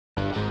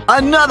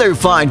Another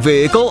fine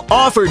vehicle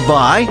offered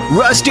by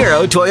Russ,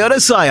 Darrow,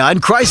 Toyota, Scion,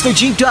 Chrysler,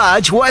 Jeep,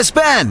 Dodge, West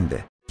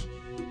Bend.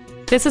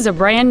 This is a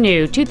brand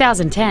new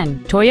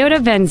 2010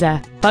 Toyota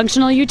Venza,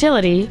 functional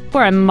utility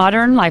for a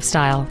modern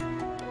lifestyle.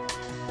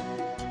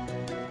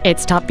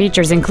 Its top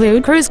features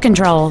include cruise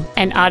control,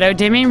 an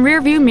auto-dimming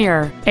rear-view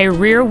mirror, a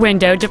rear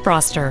window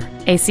defroster,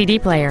 a CD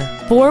player,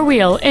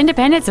 four-wheel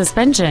independent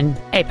suspension,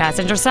 a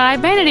passenger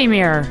side vanity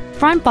mirror,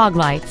 front fog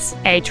lights,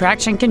 a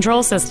traction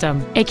control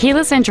system, a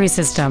keyless entry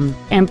system,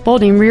 and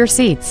folding rear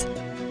seats.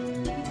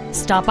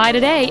 Stop by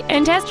today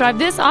and test drive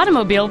this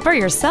automobile for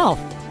yourself.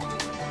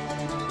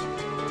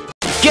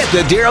 Get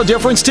the Darrow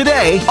difference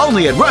today,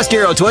 only at Russ,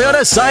 Darrow,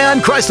 Toyota, Scion,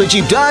 Chrysler,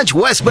 Jeep, Dodge,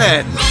 West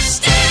Bend.